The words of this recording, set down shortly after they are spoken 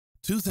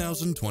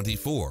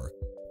2024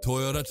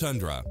 Toyota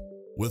Tundra.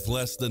 With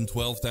less than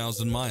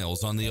 12,000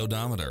 miles on the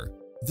odometer,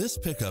 this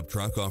pickup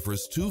truck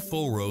offers 2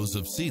 full rows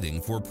of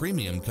seating for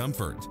premium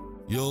comfort.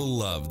 You'll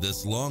love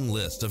this long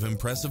list of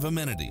impressive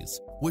amenities,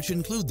 which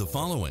include the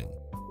following: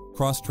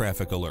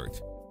 cross-traffic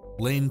alert,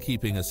 lane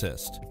keeping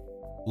assist,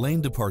 lane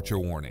departure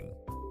warning,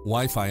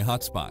 Wi-Fi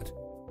hotspot,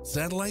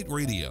 satellite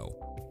radio,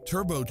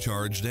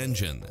 turbocharged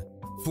engine,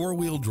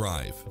 4-wheel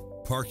drive,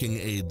 parking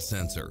aid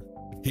sensor,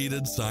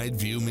 heated side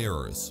view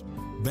mirrors,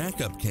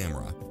 backup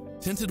camera,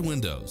 tinted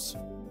windows,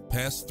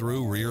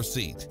 pass-through rear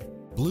seat,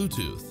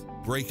 Bluetooth,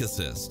 brake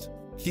assist,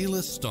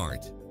 keyless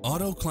start,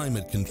 auto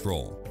climate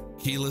control,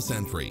 keyless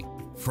entry,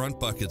 front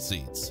bucket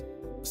seats,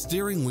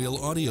 steering wheel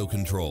audio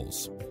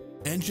controls,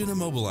 engine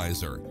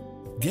immobilizer.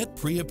 Get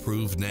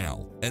pre-approved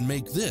now and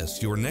make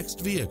this your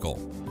next vehicle.